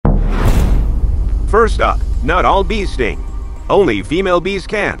First up, not all bees sting. Only female bees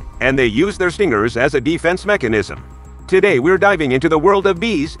can, and they use their stingers as a defense mechanism. Today we're diving into the world of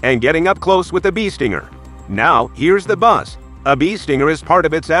bees and getting up close with the bee stinger. Now, here's the buzz. A bee stinger is part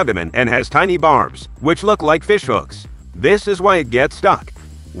of its abdomen and has tiny barbs, which look like fish hooks. This is why it gets stuck.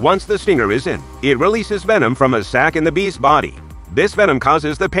 Once the stinger is in, it releases venom from a sac in the bee's body. This venom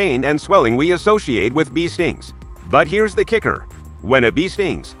causes the pain and swelling we associate with bee stings. But here's the kicker. When a bee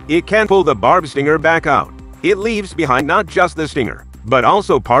stings, it can pull the barb stinger back out. It leaves behind not just the stinger, but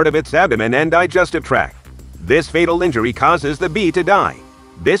also part of its abdomen and digestive tract. This fatal injury causes the bee to die.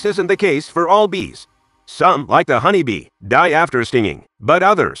 This isn't the case for all bees. Some, like the honeybee, die after stinging, but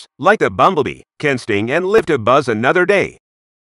others, like the bumblebee, can sting and live to buzz another day.